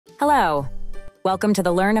Hello. Welcome to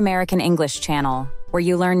the Learn American English channel, where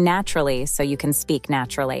you learn naturally so you can speak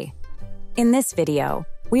naturally. In this video,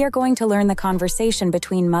 we are going to learn the conversation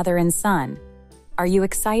between mother and son. Are you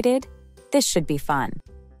excited? This should be fun.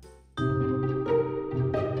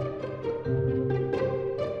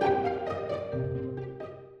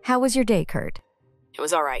 How was your day, Kurt? It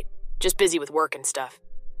was all right. Just busy with work and stuff.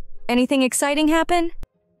 Anything exciting happen?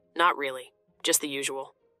 Not really. Just the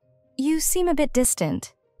usual. You seem a bit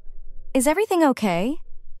distant. Is everything okay?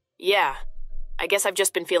 Yeah. I guess I've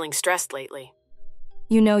just been feeling stressed lately.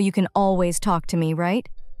 You know you can always talk to me, right?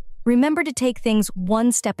 Remember to take things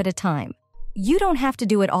one step at a time. You don't have to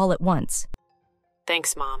do it all at once.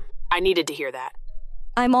 Thanks, Mom. I needed to hear that.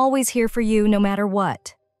 I'm always here for you no matter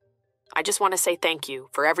what. I just want to say thank you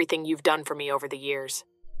for everything you've done for me over the years.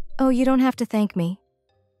 Oh, you don't have to thank me.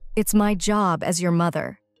 It's my job as your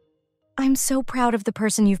mother. I'm so proud of the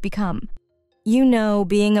person you've become. You know,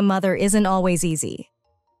 being a mother isn't always easy.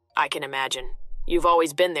 I can imagine. You've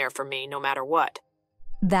always been there for me, no matter what.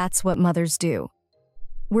 That's what mothers do.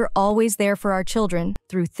 We're always there for our children,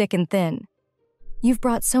 through thick and thin. You've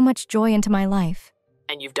brought so much joy into my life.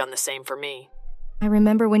 And you've done the same for me. I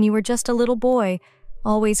remember when you were just a little boy,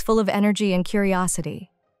 always full of energy and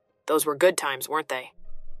curiosity. Those were good times, weren't they?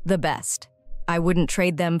 The best. I wouldn't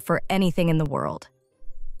trade them for anything in the world.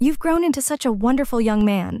 You've grown into such a wonderful young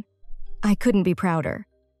man. I couldn't be prouder.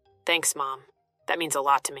 Thanks, Mom. That means a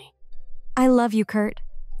lot to me. I love you, Kurt.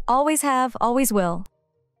 Always have, always will.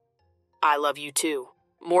 I love you too,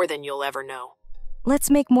 more than you'll ever know.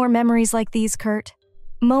 Let's make more memories like these, Kurt.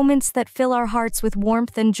 Moments that fill our hearts with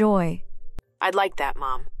warmth and joy. I'd like that,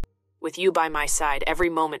 Mom. With you by my side, every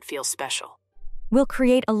moment feels special. We'll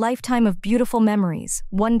create a lifetime of beautiful memories,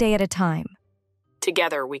 one day at a time.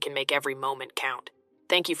 Together, we can make every moment count.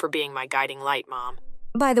 Thank you for being my guiding light, Mom.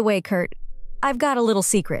 By the way, Kurt, I've got a little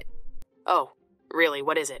secret. Oh, really?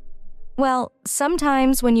 What is it? Well,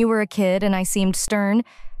 sometimes when you were a kid and I seemed stern,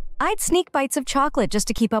 I'd sneak bites of chocolate just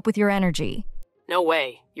to keep up with your energy. No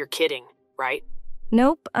way. You're kidding, right?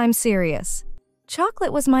 Nope, I'm serious.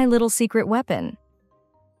 Chocolate was my little secret weapon.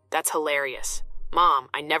 That's hilarious. Mom,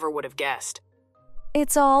 I never would have guessed.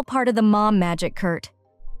 It's all part of the mom magic, Kurt.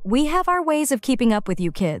 We have our ways of keeping up with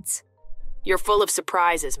you kids. You're full of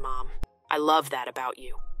surprises, Mom. I love that about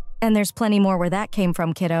you. And there's plenty more where that came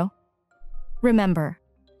from, kiddo. Remember,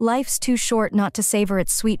 life's too short not to savor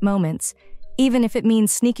its sweet moments, even if it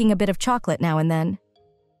means sneaking a bit of chocolate now and then.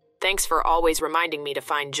 Thanks for always reminding me to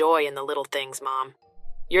find joy in the little things, Mom.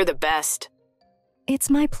 You're the best. It's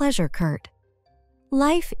my pleasure, Kurt.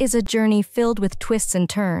 Life is a journey filled with twists and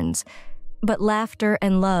turns, but laughter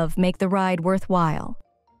and love make the ride worthwhile.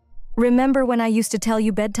 Remember when I used to tell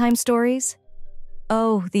you bedtime stories?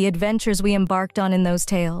 Oh, the adventures we embarked on in those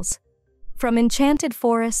tales. From enchanted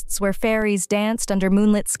forests where fairies danced under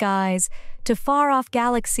moonlit skies, to far-off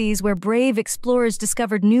galaxies where brave explorers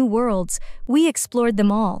discovered new worlds, we explored them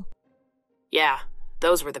all. Yeah,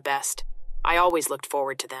 those were the best. I always looked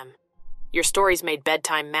forward to them. Your stories made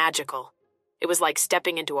bedtime magical. It was like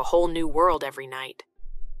stepping into a whole new world every night.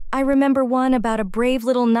 I remember one about a brave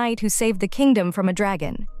little knight who saved the kingdom from a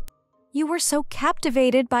dragon. You were so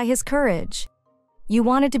captivated by his courage. You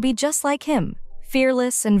wanted to be just like him,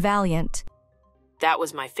 fearless and valiant. That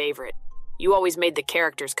was my favorite. You always made the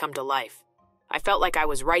characters come to life. I felt like I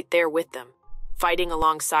was right there with them, fighting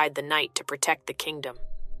alongside the knight to protect the kingdom.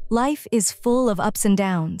 Life is full of ups and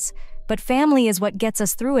downs, but family is what gets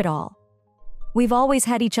us through it all. We've always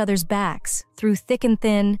had each other's backs, through thick and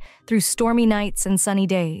thin, through stormy nights and sunny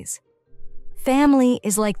days. Family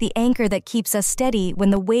is like the anchor that keeps us steady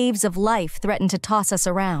when the waves of life threaten to toss us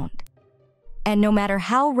around. And no matter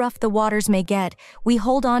how rough the waters may get, we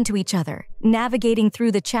hold on to each other, navigating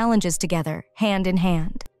through the challenges together, hand in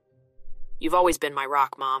hand. You've always been my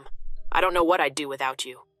rock, Mom. I don't know what I'd do without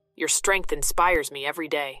you. Your strength inspires me every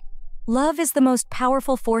day. Love is the most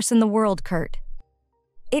powerful force in the world, Kurt.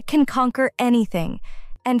 It can conquer anything,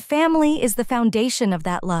 and family is the foundation of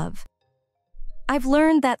that love. I've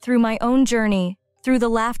learned that through my own journey, through the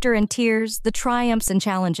laughter and tears, the triumphs and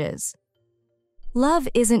challenges. Love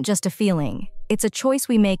isn't just a feeling, it's a choice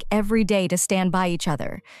we make every day to stand by each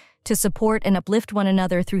other, to support and uplift one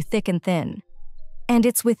another through thick and thin. And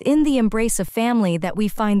it's within the embrace of family that we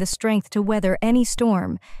find the strength to weather any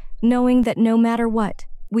storm, knowing that no matter what,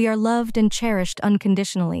 we are loved and cherished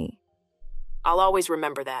unconditionally. I'll always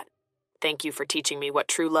remember that. Thank you for teaching me what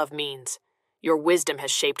true love means. Your wisdom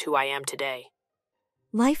has shaped who I am today.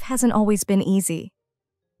 Life hasn't always been easy.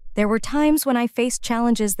 There were times when I faced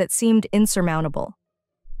challenges that seemed insurmountable.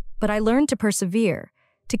 But I learned to persevere,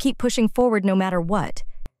 to keep pushing forward no matter what,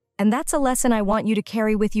 and that's a lesson I want you to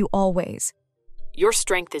carry with you always. Your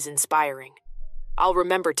strength is inspiring. I'll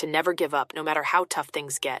remember to never give up no matter how tough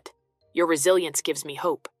things get. Your resilience gives me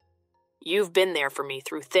hope. You've been there for me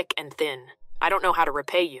through thick and thin. I don't know how to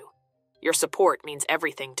repay you. Your support means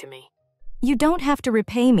everything to me. You don't have to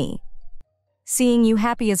repay me. Seeing you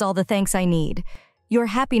happy is all the thanks I need. Your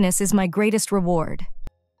happiness is my greatest reward.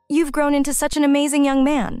 You've grown into such an amazing young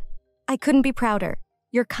man. I couldn't be prouder.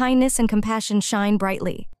 Your kindness and compassion shine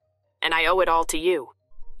brightly. And I owe it all to you.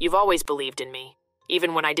 You've always believed in me,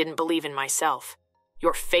 even when I didn't believe in myself.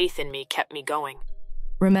 Your faith in me kept me going.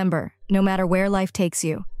 Remember, no matter where life takes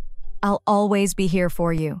you, I'll always be here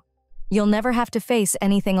for you. You'll never have to face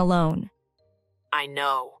anything alone. I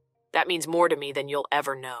know. That means more to me than you'll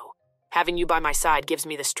ever know. Having you by my side gives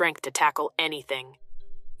me the strength to tackle anything.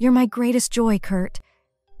 You're my greatest joy, Kurt.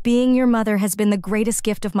 Being your mother has been the greatest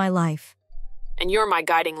gift of my life. And you're my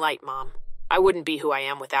guiding light, Mom. I wouldn't be who I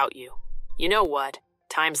am without you. You know what?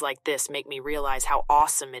 Times like this make me realize how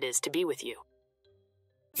awesome it is to be with you.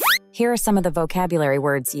 Here are some of the vocabulary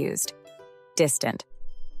words used. Distant,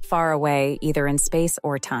 far away either in space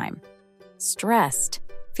or time. Stressed,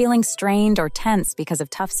 feeling strained or tense because of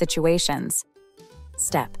tough situations.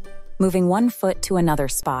 Step, moving one foot to another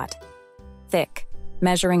spot. Thick,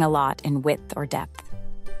 measuring a lot in width or depth.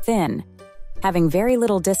 Thin, having very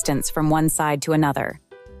little distance from one side to another.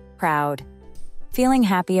 Proud, feeling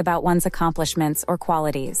happy about one's accomplishments or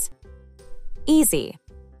qualities. Easy,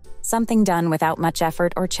 something done without much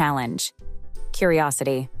effort or challenge.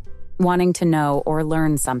 Curiosity, wanting to know or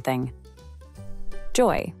learn something.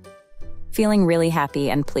 Joy, feeling really happy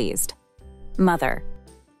and pleased. Mother,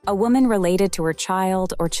 a woman related to her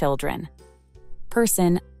child or children.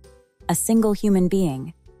 Person, a single human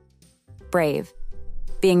being. Brave,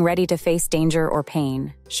 being ready to face danger or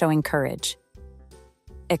pain, showing courage.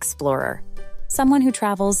 Explorer, someone who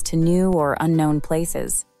travels to new or unknown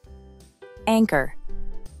places. Anchor,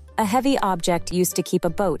 a heavy object used to keep a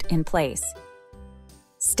boat in place.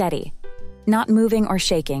 Steady, not moving or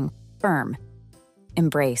shaking, firm.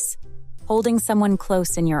 Embrace, holding someone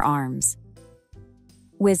close in your arms.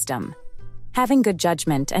 Wisdom, having good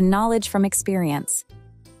judgment and knowledge from experience.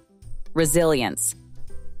 Resilience,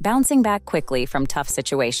 bouncing back quickly from tough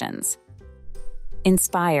situations.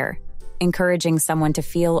 Inspire, encouraging someone to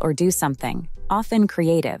feel or do something, often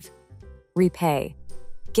creative. Repay,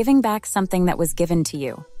 giving back something that was given to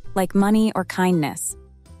you, like money or kindness.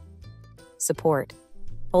 Support,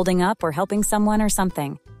 holding up or helping someone or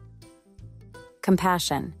something.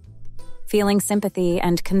 Compassion, feeling sympathy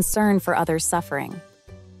and concern for others' suffering.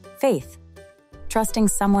 Faith, trusting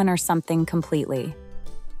someone or something completely.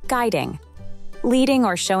 Guiding, leading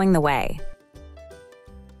or showing the way.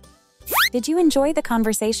 Did you enjoy the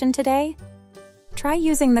conversation today? Try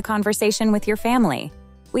using the conversation with your family.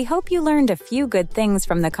 We hope you learned a few good things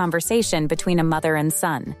from the conversation between a mother and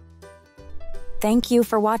son. Thank you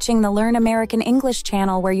for watching the Learn American English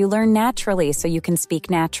channel, where you learn naturally so you can speak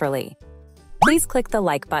naturally. Please click the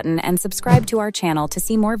like button and subscribe to our channel to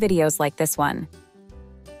see more videos like this one.